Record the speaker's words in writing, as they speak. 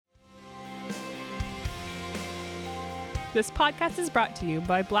This podcast is brought to you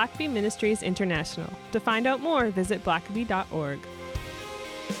by Blackaby Ministries International. To find out more, visit blackaby.org.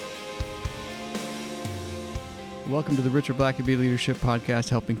 Welcome to the Richard Blackaby Leadership Podcast,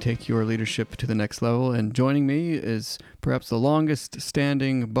 helping take your leadership to the next level. And joining me is perhaps the longest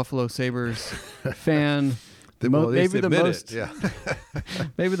standing Buffalo Sabres fan, maybe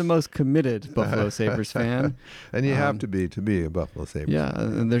the most committed Buffalo Sabres fan. And you have to be a Buffalo Sabres fan. Yeah,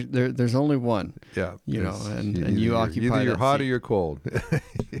 and there's only one. Yeah, and you occupy either you're hot seat. or you're cold.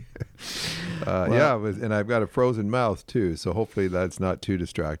 And I've got a frozen mouth too, so hopefully that's not too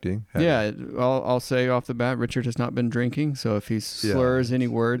distracting. Yeah, I'll say off the bat, Richard has not been drinking, so if he slurs any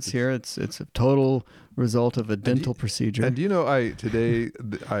words here, it's a total result of a dental procedure. And I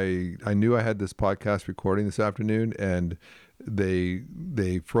knew I had this podcast recording this afternoon, and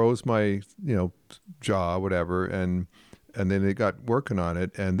they froze my jaw, whatever, and then they got working on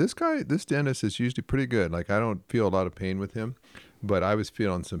it. And this dentist is usually pretty good. Like, I don't feel a lot of pain with him, but I was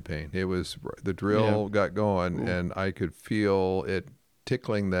feeling some pain. It was the drill got going, and I could feel it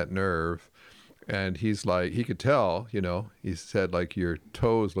tickling that nerve. And he's like, he could tell, he said, like, your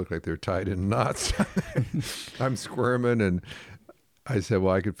toes look like they're tied in knots. I'm squirming, and I said,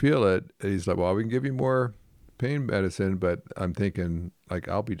 well, I could feel it. And he's like, well, we can give you more pain medicine, but I'm thinking, like,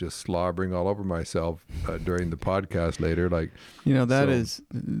 I'll be just slobbering all over myself during the podcast later. Like,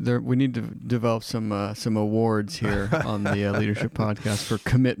 we need to develop some awards here on the Leadership Podcast for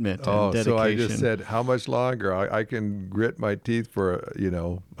commitment and dedication. So I just said, how much longer? I can grit my teeth for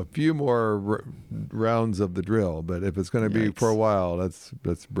a few more rounds of the drill, but if it's going to be for a while,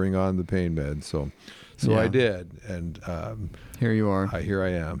 let's bring on the pain med. So I did, and here you are. Here I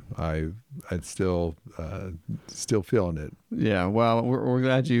am. I'm still feeling it. Yeah. Well, we're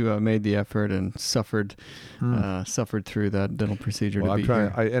glad you made the effort and suffered through that dental procedure. Well, I'm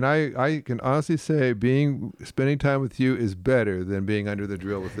trying. I can honestly say, spending time with you is better than being under the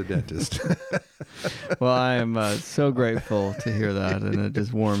drill with the dentist. Well, I am so grateful to hear that, and it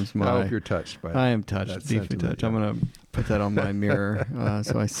just warms my. I hope you're touched by it. I am touched, deeply touched. Yeah. I'm gonna put that on my mirror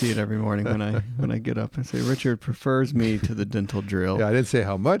so I see it every morning when I get up and say, Richard prefers me to the dental drill. Yeah, I didn't say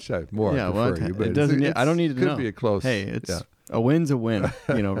how much I prefer you, but it doesn't. I don't need to know. Could be a close. Hey, a win's a win,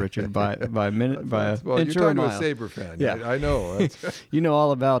 Richard, by a minute, by an inch or a mile. You're talking to a Sabre fan. Yeah, I know. You know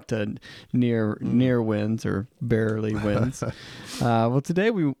all about near wins or barely wins. Well,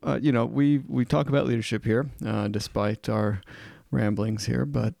 today we talk about leadership here, despite our ramblings here,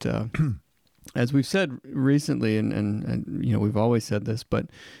 but. As we've said recently, and we've always said this, but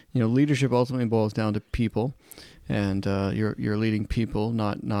leadership ultimately boils down to people, and you're leading people,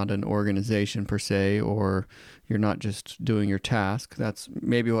 not an organization per se, or you're not just doing your task. That's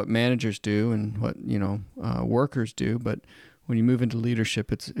maybe what managers do and what workers do, but when you move into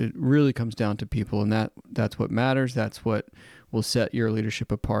leadership, it really comes down to people, and that's what matters. That's what will set your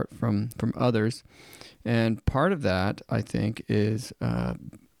leadership apart from others, and part of that, I think, is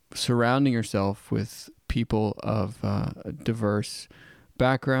surrounding yourself with people of diverse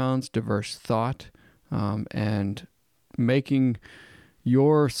backgrounds, diverse thought, and making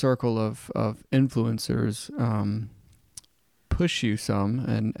your circle of influencers push you some,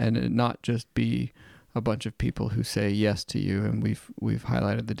 and it not just be a bunch of people who say yes to you. And we've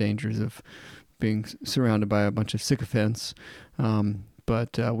highlighted the dangers of being surrounded by a bunch of sycophants.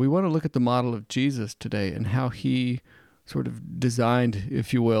 But we want to look at the model of Jesus today and how he sort of designed,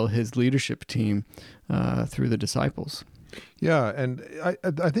 if you will, his leadership team through the disciples. Yeah, and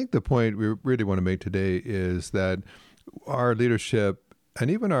I think the point we really want to make today is that our leadership and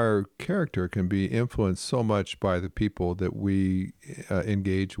even our character can be influenced so much by the people that we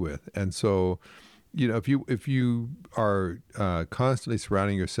engage with. And so, if you are constantly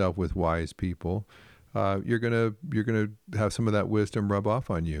surrounding yourself with wise people, you're gonna have some of that wisdom rub off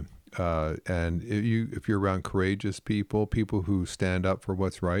on you. And if you're around courageous people who stand up for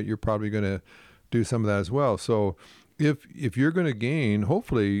what's right, you're probably going to do some of that as well. So if you're going to gain,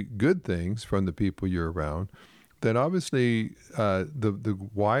 hopefully, good things from the people you're around, then obviously the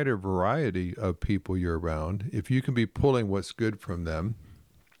wider variety of people you're around, if you can be pulling what's good from them,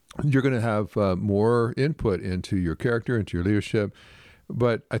 you're going to have more input into your character, into your leadership.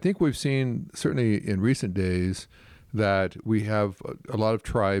 But I think we've seen, certainly in recent days, that we have a lot of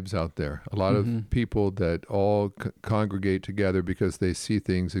tribes out there, a lot of people that all congregate together because they see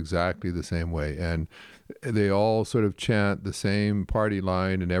things exactly the same way. And they all sort of chant the same party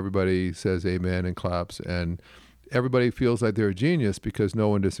line, and everybody says amen and claps. And everybody feels like they're a genius because no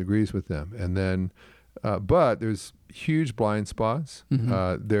one disagrees with them. And then, but there's huge blind spots.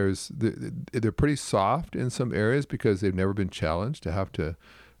 They're pretty soft in some areas because they've never been challenged to have to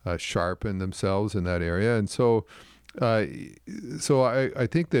sharpen themselves in that area. And so Uh, so I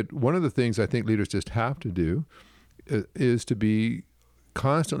think that one of the things I think leaders just have to do is to be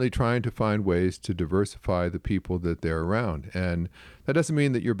constantly trying to find ways to diversify the people that they're around. And that doesn't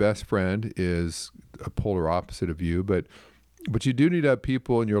mean that your best friend is a polar opposite of you, but you do need to have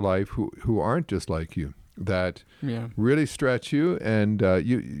people in your life who aren't just like you, that really stretch you and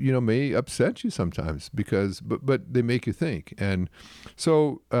you know may upset you sometimes but they make you think. And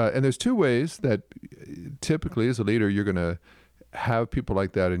so and there's two ways that typically as a leader you're going to have people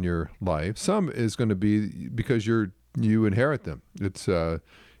like that in your life. Some is going to be because you inherit them. It's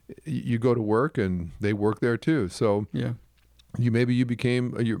you go to work and they work there too. So you made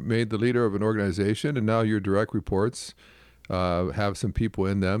the leader of an organization, and now your direct reports have some people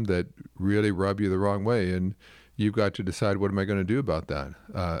in them that really rub you the wrong way, and you've got to decide, what am I going to do about that?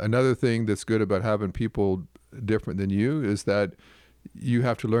 Another thing that's good about having people different than you is that you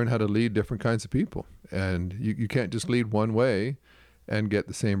have to learn how to lead different kinds of people, and you can't just lead one way and get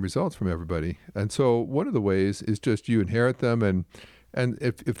the same results from everybody. And so one of the ways is just you inherit them, and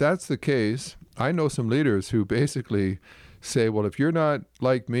if that's the case, I know some leaders who basically say, well, if you're not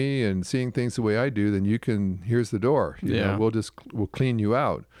like me and seeing things the way I do, then here's the door. You know, we'll clean you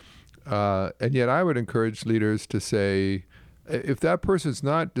out. And yet I would encourage leaders to say, if that person's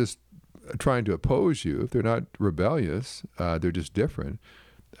not just trying to oppose you, if they're not rebellious, they're just different,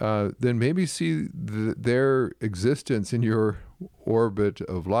 then maybe see their existence in your orbit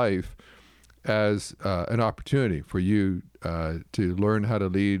of life as an opportunity for you to learn how to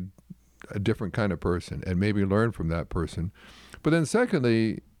lead a different kind of person and maybe learn from that person. But then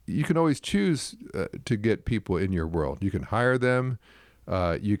secondly, you can always choose to get people in your world. You can hire them.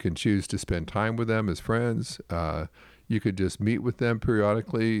 You can choose to spend time with them as friends. You could just meet with them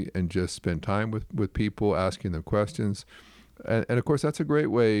periodically and just spend time with people, asking them questions. And of course, that's a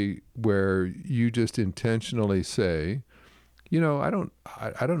great way where you just intentionally say, you know, I don't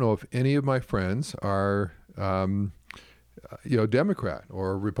know if any of my friends are Democrat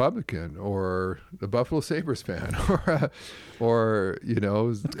or Republican or the Buffalo Sabres fan or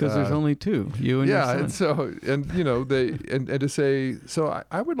because there's only two, you and your son. And so, and to say, so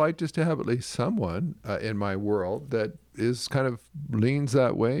I would like just to have at least someone in my world that is kind of leans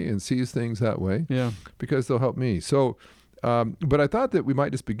that way and sees things that way, because they'll help me. So, but I thought that we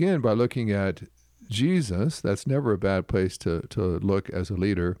might just begin by looking at Jesus. That's never a bad place to look as a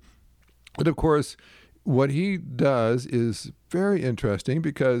leader. But of course, what he does is very interesting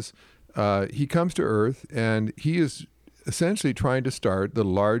because he comes to earth and he is essentially trying to start the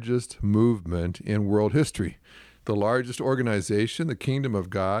largest movement in world history, the largest organization, the kingdom of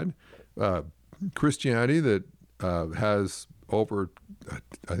God, Christianity that has over,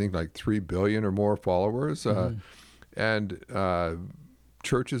 I think, like 3 billion or more followers, and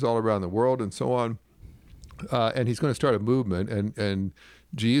churches all around the world and so on. And he's going to start a movement, and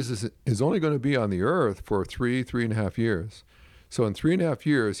Jesus is only going to be on the earth for 3.5 years. So in 3.5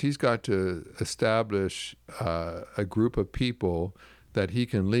 years, he's got to establish a group of people that he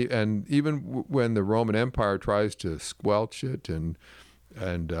can lead. And even when the Roman Empire tries to squelch it and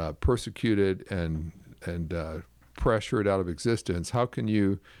persecute it and pressure it out of existence, how can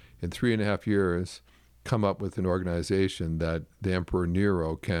you, in 3.5 years, come up with an organization that the Emperor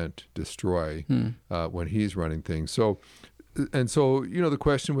Nero can't destroy when he's running things? So the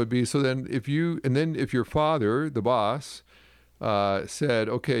question would be, so then if your father, the boss, said,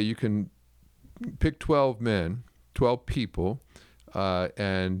 okay, you can pick 12 men, 12 people,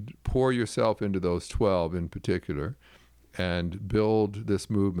 and pour yourself into those 12 in particular, and build this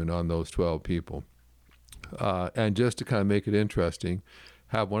movement on those 12 people. And just to kind of make it interesting,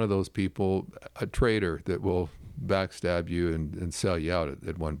 have one of those people, a traitor that will backstab you and sell you out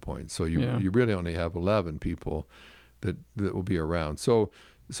at one point. So you really only have 11 people that will be around. So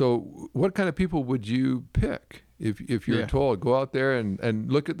what kind of people would you pick if you're told, go out there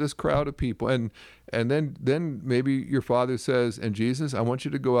and look at this crowd of people, and then maybe your father says, and Jesus, I want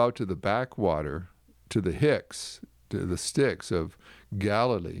you to go out to the backwater, to the Hicks, to the sticks of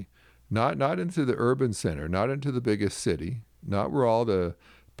Galilee, not into the urban center, not into the biggest city, not where all the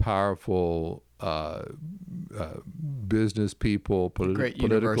powerful business people,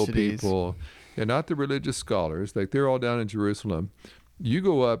 political people, and not the religious scholars, like they're all down in Jerusalem. You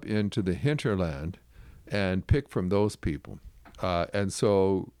go up into the hinterland and pick from those people. And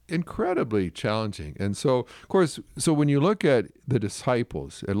so incredibly challenging. And so, of course, when you look at the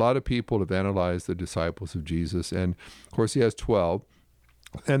disciples, a lot of people have analyzed the disciples of Jesus. And of course, he has 12.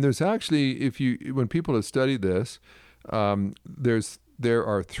 And there's actually, when people have studied this, there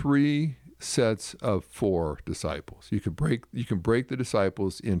are 3 sets of 4 disciples. You can break the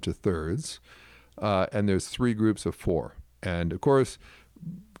disciples into thirds. and there's 3 groups of 4. And of course,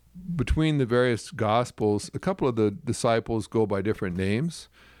 between the various Gospels, a couple of the disciples go by different names,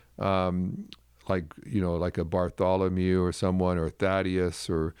 like a Bartholomew or someone, or Thaddeus,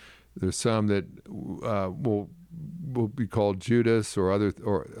 or there's some that will be called Judas,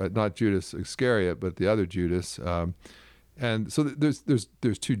 or not Judas Iscariot, but the other Judas. And so there's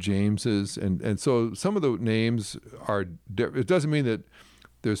 2 Jameses, and so some of the names are. It doesn't mean that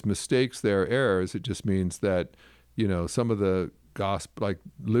there's mistakes there, errors. It just means that some of the gospel, like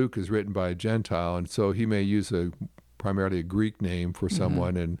Luke, is written by a Gentile, and so he may use primarily a Greek name for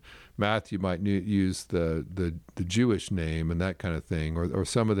someone, and Matthew might use the Jewish name and that kind of thing, or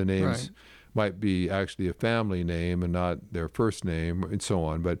some of the names might be actually a family name and not their first name, and so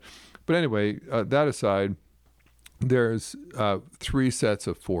on. But anyway, that aside, there's 3 sets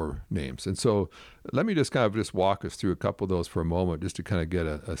of 4 names. And so let me just kind of walk us through a couple of those for a moment, just to kind of get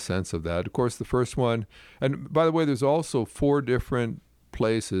a sense of that. Of course, the first one, and by the way, there's also 4 different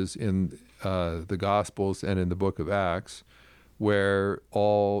places in the Gospels and in the book of Acts where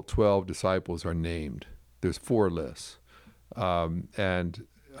all 12 disciples are named. There's 4 lists. And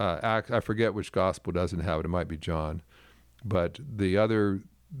Acts, I forget which gospel doesn't have it. It might be John. But the other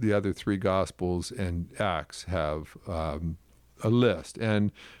 3 Gospels and Acts have a list,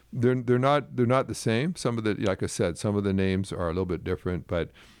 and they're not the same. Some of like I said, some of the names are a little bit different,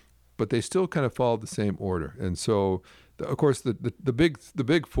 but they still kind of follow the same order. And so, of course, the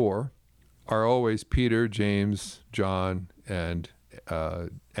big 4 are always Peter, James, John, and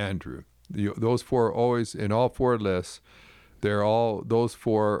Andrew. Those 4 are always in all 4 lists. Those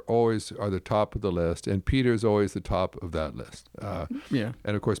 4 always are the top of the list, and Peter's always the top of that list. And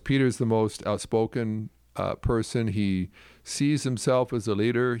of course, Peter's the most outspoken person. He sees himself as a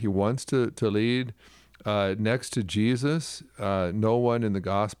leader. He wants to lead. Next to Jesus, no one in the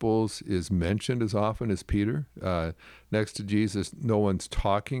Gospels is mentioned as often as Peter. Next to Jesus, no one's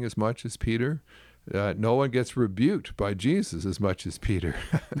talking as much as Peter. No one gets rebuked by Jesus as much as Peter.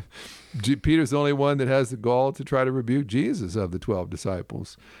 Peter's the only one that has the gall to try to rebuke Jesus of the 12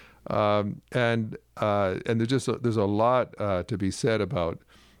 disciples. And there's a lot to be said about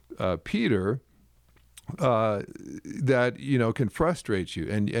Peter that can frustrate you.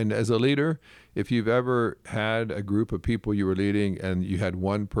 And as a leader, if you've ever had a group of people you were leading and you had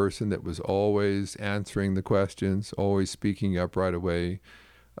one person that was always answering the questions, always speaking up right away,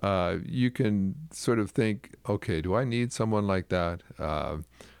 you can sort of think, okay, do I need someone like that?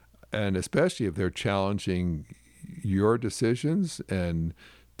 And especially if they're challenging your decisions and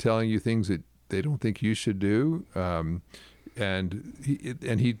telling you things that they don't think you should do. And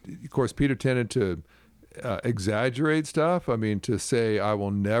he, of course, Peter tended to exaggerate stuff. I mean, to say, I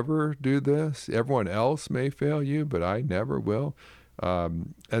will never do this. Everyone else may fail you, but I never will.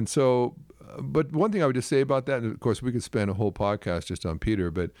 And so, but one thing I would just say about that, and of course we could spend a whole podcast just on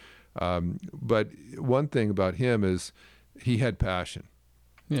Peter, but one thing about him is he had passion.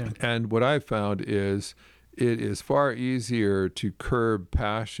 Yeah. And what I've found is it is far easier to curb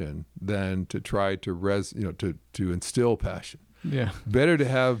passion than to try to to instill passion. Yeah. Better to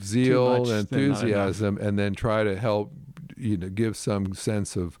have zeal and enthusiasm and then try to help, give some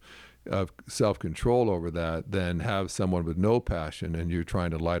sense of self-control over that than have someone with no passion and you're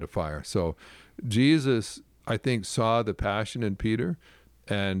trying to light a fire. So Jesus, I think, saw the passion in Peter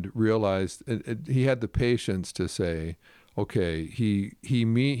and realized he had the patience to say, okay,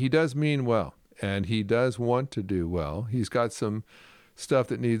 he does mean well and he does want to do well. He's got some stuff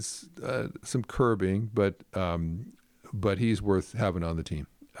that needs some curbing, but he's worth having on the team.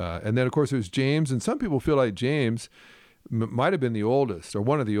 And then, of course, there's James, and some people feel like James might have been the oldest or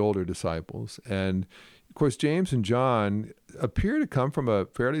one of the older disciples. And, of course, James and John appear to come from a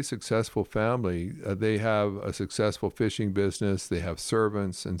fairly successful family. They have a successful fishing business. They have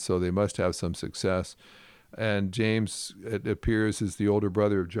servants, and so they must have some success. And James, it appears, is the older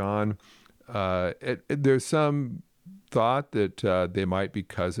brother of John. There's some thought that they might be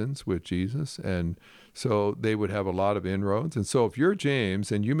cousins with Jesus, and so they would have a lot of inroads. And so if you're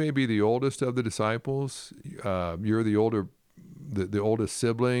James and you may be the oldest of the disciples, you're the oldest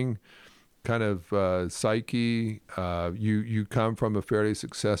sibling, kind of psyche, you come from a fairly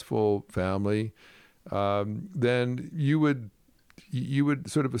successful family, then you would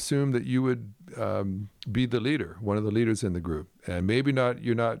sort of assume that you would be the leader, one of the leaders in the group. And maybe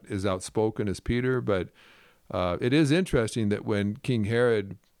you're not as outspoken as Peter, but it is interesting that when King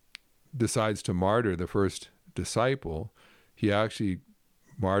Herod decides to martyr the first disciple, he actually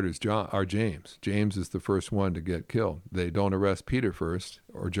martyrs James. James is the first one to get killed. They don't arrest Peter first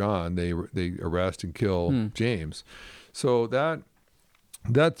or John. They arrest and kill James. So that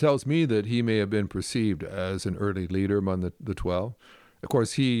that tells me that he may have been perceived as an early leader among the 12. Of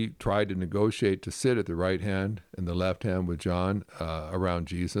course, he tried to negotiate to sit at the right hand and the left hand with John around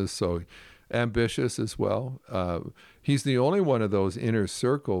Jesus. So ambitious as well. He's the only one of those inner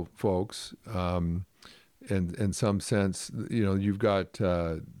circle folks. In some sense, you've got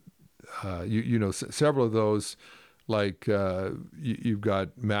several of those. Like you've got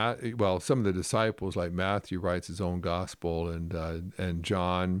some of the disciples, like Matthew writes his own gospel, and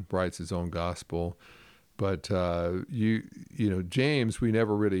John writes his own gospel. But James, we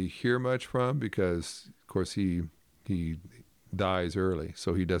never really hear much from because, of course, he dies early,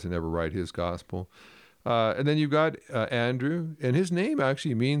 so he doesn't ever write his gospel. And then you've got Andrew, and his name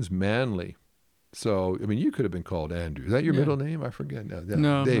actually means manly. So, I mean, you could have been called Andrew. Is that your middle name? I forget now.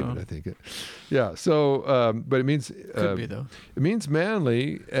 No, David, no. I think. Yeah. So, but it means Could be though. It means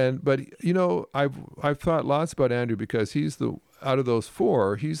manly, but I've thought lots about Andrew because he's out of those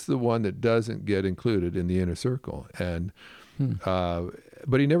four, he's the one that doesn't get included in the inner circle, and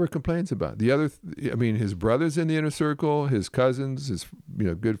but he never complains about it. The other. His brothers in the inner circle, his cousins, his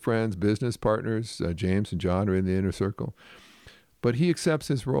good friends, business partners, James and John are in the inner circle. But he accepts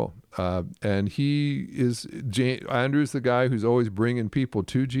his role, and Andrew's the guy who's always bringing people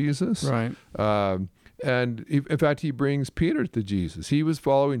to Jesus. Right. And in fact, he brings Peter to Jesus. He was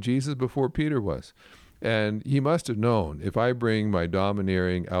following Jesus before Peter was. And he must have known, if I bring my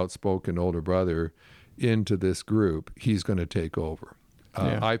domineering, outspoken older brother into this group, he's going to take over.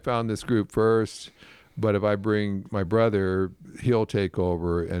 I found this group first, but if I bring my brother, he'll take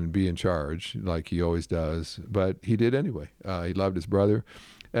over and be in charge like he always does. But he did anyway. He loved his brother,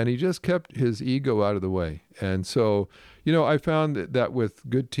 and he just kept his ego out of the way. And so, I found that with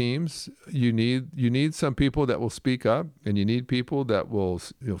good teams, you need some people that will speak up, and you need people that will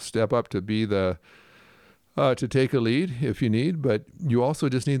step up to be to take a lead if you need. But you also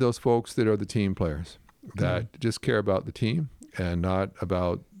just need those folks that are the team players that just care about the team and not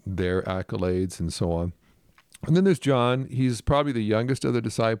about their accolades and so on. And then there's John. He's probably the youngest of the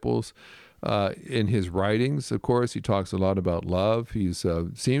disciples. In his writings, of course, he talks a lot about love. He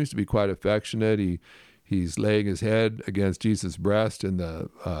seems to be quite affectionate. He's laying his head against Jesus' breast in the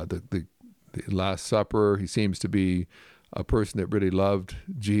Last Supper. He seems to be a person that really loved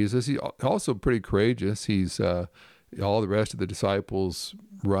Jesus. He's also pretty courageous. All the rest of the disciples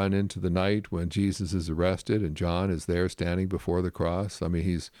run into the night when Jesus is arrested, and John is there standing before the cross. I mean,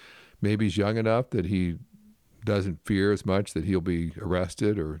 he's young enough that he doesn't fear as much that he'll be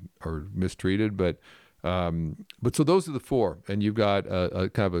arrested or mistreated. But so those are the four, and you've got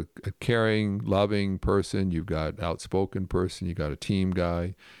a kind of a caring, loving person. You've got outspoken person. You've got a team guy.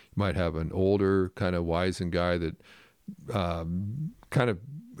 You might have an older kind of wizened guy that kind of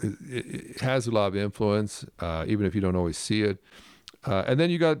has a lot of influence, even if you don't always see it. And then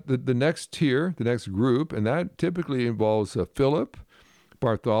you got the next tier, the next group, and that typically involves Philip,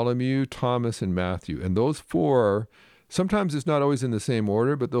 Bartholomew, Thomas, and Matthew. And those four, sometimes it's not always in the same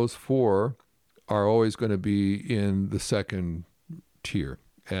order, but those four are always going to be in the second tier.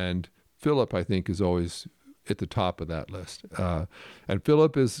 And Philip, I think, is always at the top of that list. And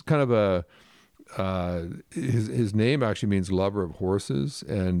Philip is kind of his name actually means lover of horses.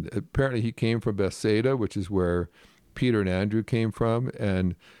 And apparently he came from Bethsaida, which is where Peter and Andrew came from.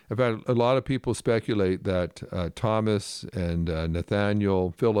 And in fact, a lot of people speculate that Thomas and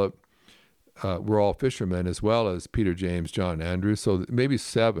Nathaniel, Philip, were all fishermen, as well as Peter, James, John, and Andrew. So maybe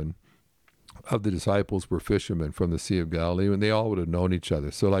 7 of the disciples were fishermen from the Sea of Galilee, and they all would have known each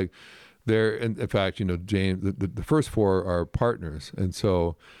other. So like in fact, James, the first 4 are partners. And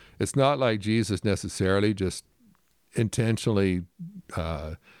so it's not like Jesus necessarily just intentionally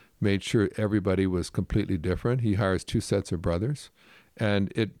made sure everybody was completely different. He hires 2 sets of brothers,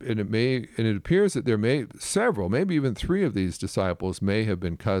 and it appears that there maybe even 3 of these disciples may have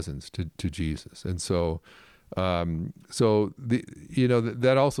been cousins to Jesus, and so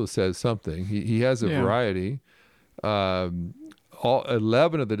that also says something. He has a variety. All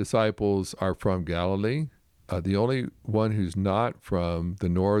 11 of the disciples are from Galilee. The only one who's not from the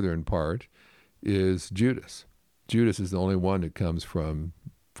northern part is Judas. Judas is the only one that comes from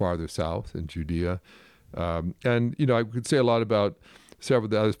farther south in Judea. And I could say a lot about several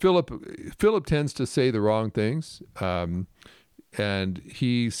of the others. Philip tends to say the wrong things, and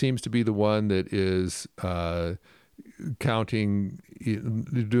he seems to be the one that is counting,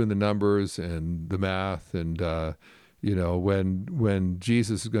 doing the numbers and the math, and when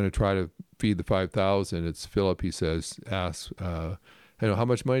Jesus is going to try to feed the 5,000, it's Philip. He asks, how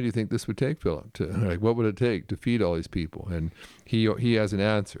much money do you think this would take, Philip? What would it take to feed all these people? And he has an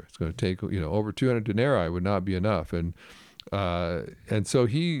answer. It's going to take, over 200 denarii would not be enough. And And so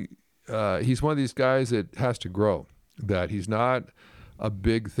he's one of these guys that has to grow, that he's not a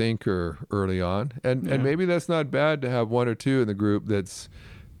big thinker early on. And maybe that's not bad to have one or two in the group that's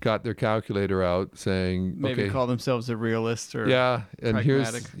got their calculator out saying, maybe okay, call themselves a realist or and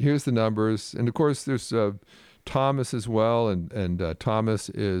pragmatic. here's the numbers. And of course there's Thomas as well. And Thomas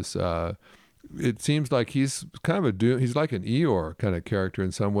is, it seems like he's kind of he's like an Eeyore kind of character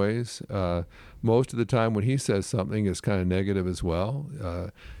in some ways. Most of the time when he says something is kind of negative as well.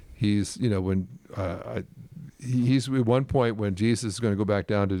 He's, he's at one point when Jesus is going to go back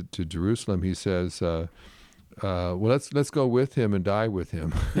down to Jerusalem, he says, well, let's go with him and die with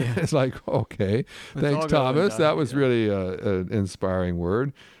him. Yeah. It's like, okay, thanks, Thomas. That was really an inspiring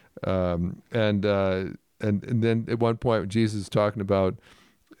word. And then at one point, Jesus is talking about,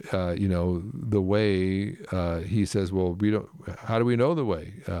 the way. He says, well, how do we know the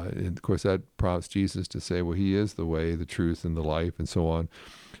way? And of course, that prompts Jesus to say, well, he is the way, the truth, and the life, and so on.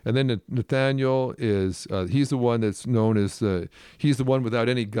 And then Nathaniel is, he's the one that's known as he's the one without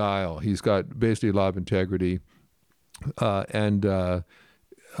any guile. He's got basically a lot of integrity. And some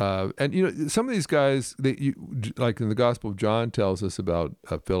of these guys, like in the Gospel of John tells us about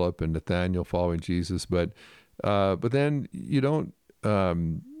Philip and Nathaniel following Jesus, but then we don't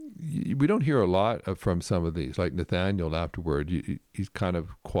hear a lot from some of these, like Nathaniel afterward. He's kind of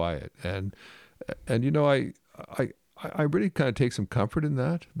quiet. And I really kind of take some comfort in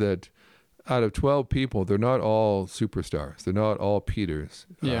that out of 12 people, they're not all superstars. They're not all Peters.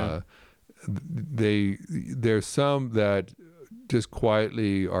 Yeah. There's some that just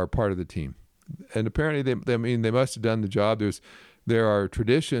quietly are part of the team. And apparently they must have done the job. There are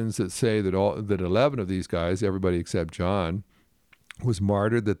traditions that say that 11 of these guys, everybody except John, was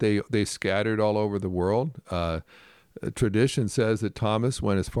martyred, that they scattered all over the world. Tradition says that Thomas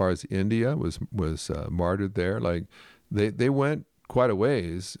went as far as India, was martyred there. Like they went quite a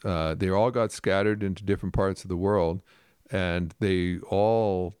ways. They all got scattered into different parts of the world, and they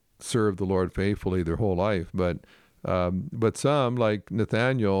all served the Lord faithfully their whole life. But some, like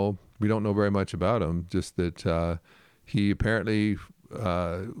Nathaniel, we don't know very much about him. Just that he apparently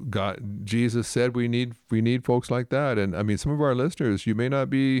Jesus said we need folks like that. And I mean, some of our listeners, you may not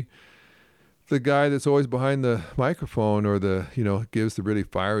be the guy that's always behind the microphone or gives the really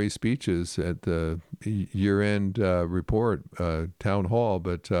fiery speeches at the year-end report, town hall,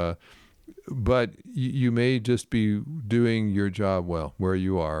 but you may just be doing your job well where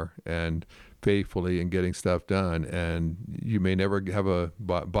you are and faithfully and getting stuff done, and you may never have a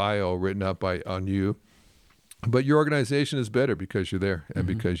bio written up on you, but your organization is better because you're there and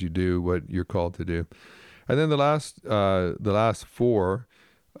because you do what you're called to do. And then the last four.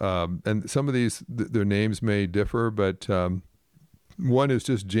 And some of these, their names may differ, but one is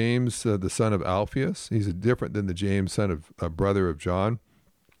just James, the son of Alphaeus. He's different than the James, son of brother of John.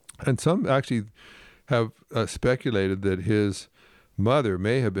 And some actually have speculated that his mother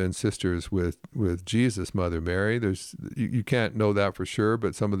may have been sisters with Jesus' mother, Mary. You can't know that for sure,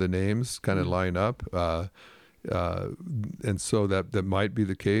 but some of the names kind of line up. And so that might be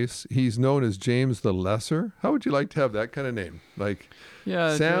the case. He's known as James the Lesser. How would you like to have that kind of name? Like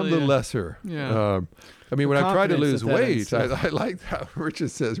Sam really the Lesser. Yeah. I mean, when I try to lose weight, I like that. Richard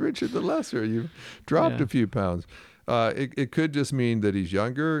says, Richard the Lesser, you've dropped a few pounds. It could just mean that he's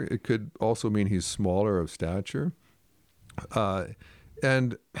younger. It could also mean he's smaller of stature.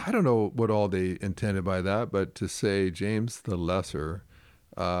 And I don't know what all they intended by that, but to say James the Lesser,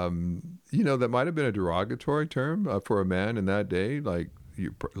 that might have been a derogatory term for a man in that day. Like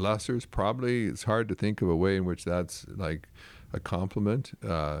lessers, probably it's hard to think of a way in which that's like a compliment.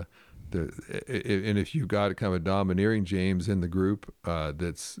 And if you've got kind of a domineering James in the group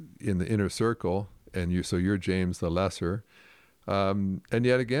that's in the inner circle, and you're James the Lesser, and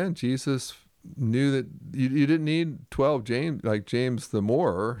yet again Jesus knew that you didn't need 12 James like James the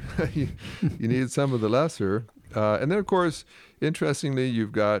More. you needed some of the lesser. And then, of course, interestingly,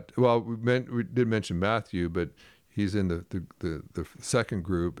 you've got, we did mention Matthew, but he's in the second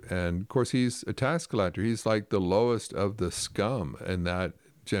group. And, of course, he's a tax collector. He's like the lowest of the scum in that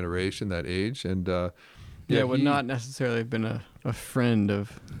generation, that age. And would not necessarily have been a friend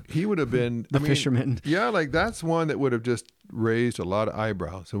of he would have been the fishermen. Yeah, like that's one that would have just raised a lot of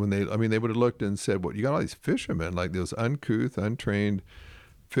eyebrows. So when they would have looked and said, "What, you got all these fishermen, like those uncouth, untrained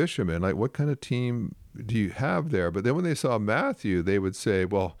fishermen, like what kind of team do you have there?" But then when they saw Matthew, they would say,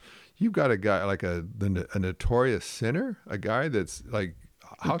 "Well, you've got a guy like a notorious sinner, a guy that's like,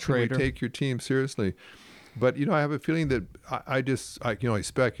 how can we take your team seriously?" But, I have a feeling that I can only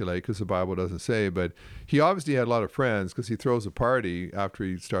speculate because the Bible doesn't say, but he obviously had a lot of friends because he throws a party after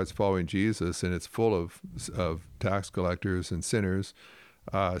he starts following Jesus, and it's full of tax collectors and sinners.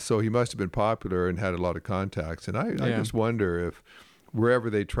 So he must have been popular and had a lot of contacts. And I just wonder if wherever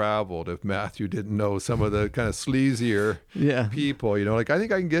they traveled, if Matthew didn't know some of the kind of sleazier people, like, I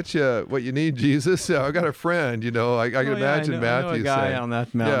think I can get you what you need, Jesus. I got a friend, I can imagine Matthew I know a guy saying, on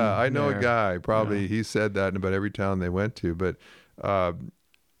that mountain. yeah, I know there. a guy. Probably he said that in about every town they went to. But,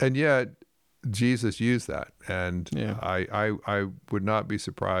 and yet Jesus used that. And I would not be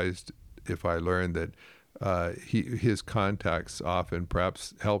surprised if I learned that his contacts often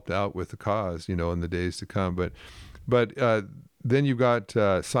perhaps helped out with the cause, in the days to come. But then you've got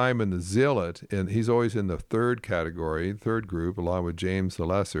Simon the Zealot, and he's always in the third group, along with James the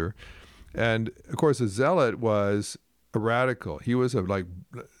Lesser. And, of course, the Zealot was a radical. He was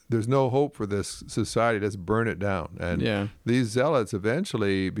there's no hope for this society. Let's burn it down. And these Zealots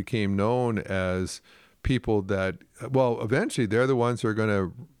eventually became known as people that, eventually they're the ones who are going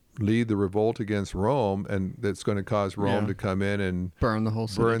to lead the revolt against Rome, and that's going to cause Rome to come in and burn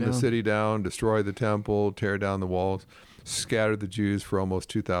the city down, destroy the temple, tear down the walls, scatter the Jews for almost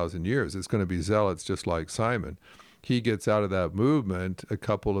 2,000 years. It's going to be zealots just like Simon. He gets out of that movement a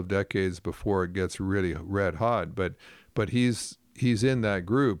couple of decades before it gets really red hot, but he's in that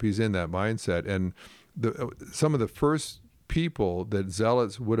group, he's in that mindset. And some of the first people that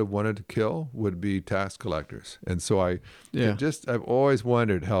zealots would have wanted to kill would be tax collectors. And so I've always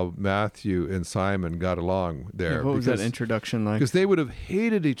wondered how Matthew and Simon got along there. What was that introduction like? Because they would have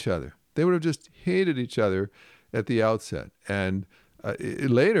hated each other. They would have just hated each other at the outset. And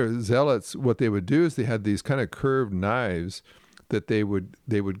later, zealots, what they would do is they had these kind of curved knives that they would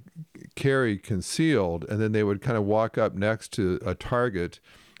carry concealed, and then they would kind of walk up next to a target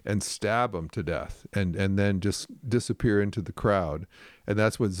and stab them to death, and then just disappear into the crowd. And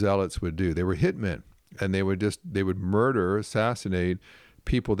that's what zealots would do. They were hitmen, and they would murder, assassinate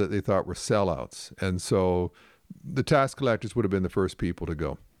people that they thought were sellouts. And so the tax collectors would have been the first people to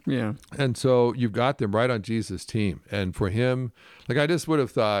go. Yeah. And so you've got them right on Jesus' team. And for him, I just would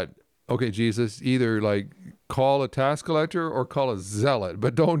have thought, okay, Jesus, either call a tax collector or call a zealot,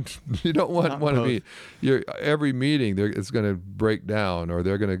 but you don't want to be every meeting it's going to break down, or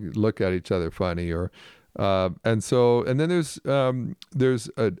they're going to look at each other funny, or and then there's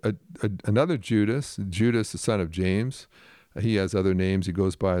another Judas the son of James. He has other names he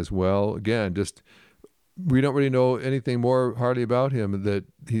goes by as well. Again, just we don't really know anything more hardly about him, that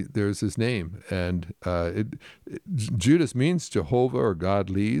there's his name. And Judas means Jehovah, or God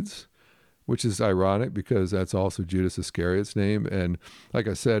leads, which is ironic because that's also Judas Iscariot's name. And like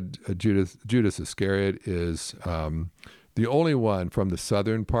I said, Judas Iscariot is the only one from the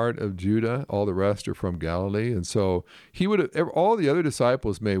southern part of Judah. All the rest are from Galilee. And so all the other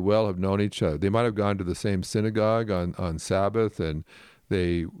disciples may well have known each other. They might have gone to the same synagogue on Sabbath, and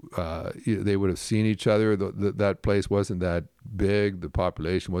they would have seen each other. That place wasn't that big. The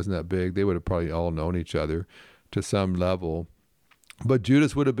population wasn't that big. They would have probably all known each other to some level. But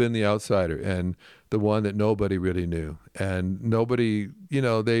Judas would have been the outsider and the one that nobody really knew. And nobody,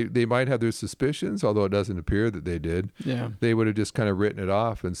 they might have their suspicions, although it doesn't appear that they did. Yeah. They would have just kind of written it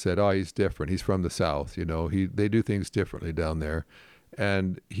off and said, oh, he's different. He's from the South. They do things differently down there.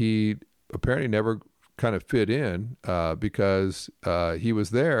 And he apparently never kind of fit in because he was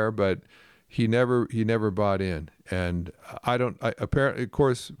there, but he never bought in. And apparently, of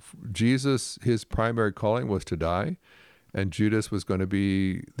course, Jesus, his primary calling was to die. And Judas was going to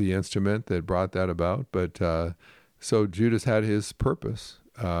be the instrument that brought that about. But so Judas had his purpose.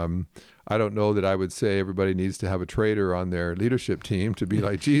 I don't know that I would say everybody needs to have a traitor on their leadership team to be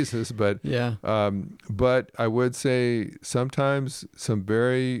like Jesus, but but I would say sometimes some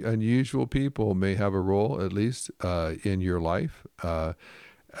very unusual people may have a role, at least in your life.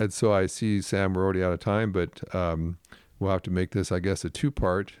 And so I see Sam, we're already out of time, but we'll have to make this, I guess, a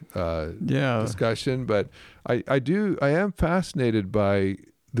two-part discussion. But I am fascinated by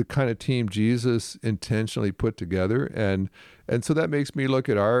the kind of team Jesus intentionally put together, and so that makes me look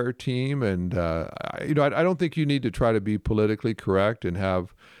at our team. And I don't think you need to try to be politically correct and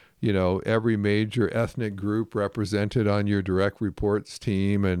have every major ethnic group represented on your direct reports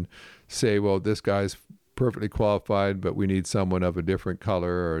team, and say, well, this guy's perfectly qualified, but we need someone of a different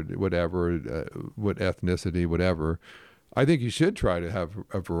color or whatever, what ethnicity, whatever. I think you should try to have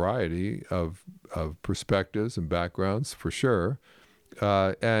a variety of perspectives and backgrounds for sure.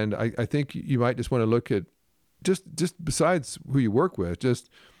 And I think you might just want to look at just besides who you work with, just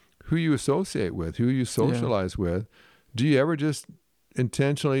who you associate with, who you socialize with. Do you ever just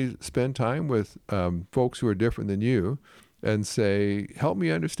intentionally spend time with folks who are different than you and say, help me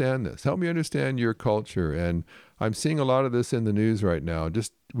understand this. Help me understand your culture. And I'm seeing a lot of this in the news right now.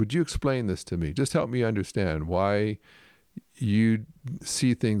 Just would you explain this to me? Just help me understand why you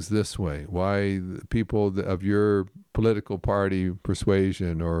see things this way, why the people of your political party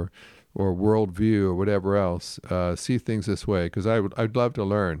persuasion or worldview or whatever else see things this way, because I'd love to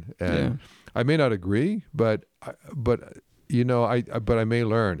learn. And I may not agree, but I may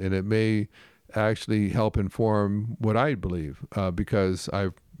learn, and it may actually help inform what I believe, because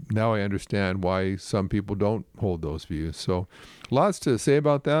now I understand why some people don't hold those views. So lots to say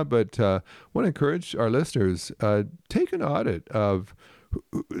about that, but I want to encourage our listeners, take an audit of,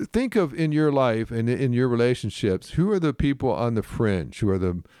 think of in your life and in your relationships, who are the people on the fringe, who are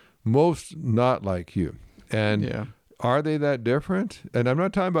the most not like you, and are they that different? And I'm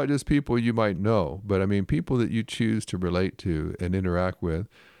not talking about just people you might know, but I mean people that you choose to relate to and interact with.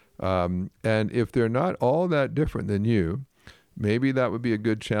 And if they're not all that different than you, maybe that would be a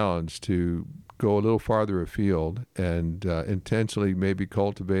good challenge to go a little farther afield and intentionally maybe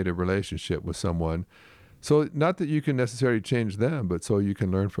cultivate a relationship with someone. So not that you can necessarily change them, but so you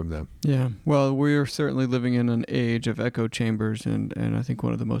can learn from them. Yeah. Well, we're certainly living in an age of echo chambers, and I think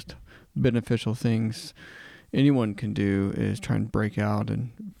one of the most beneficial things anyone can do is try and break out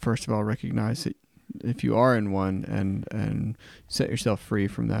and first of all recognize that if you are in one, and set yourself free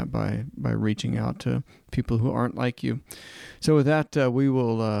from that by reaching out to people who aren't like you. So with that, we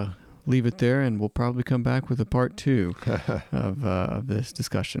will leave it there, and we'll probably come back with a part 2 of this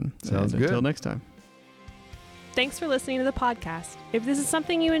discussion. Sounds good. Until next time. Thanks for listening to the podcast. If this is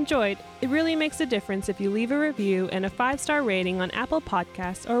something you enjoyed, it really makes a difference if you leave a review and a 5-star rating on Apple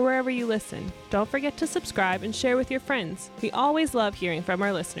Podcasts or wherever you listen. Don't forget to subscribe and share with your friends. We always love hearing from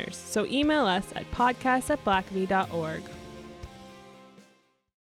our listeners, so email us at podcast@blackaby.org.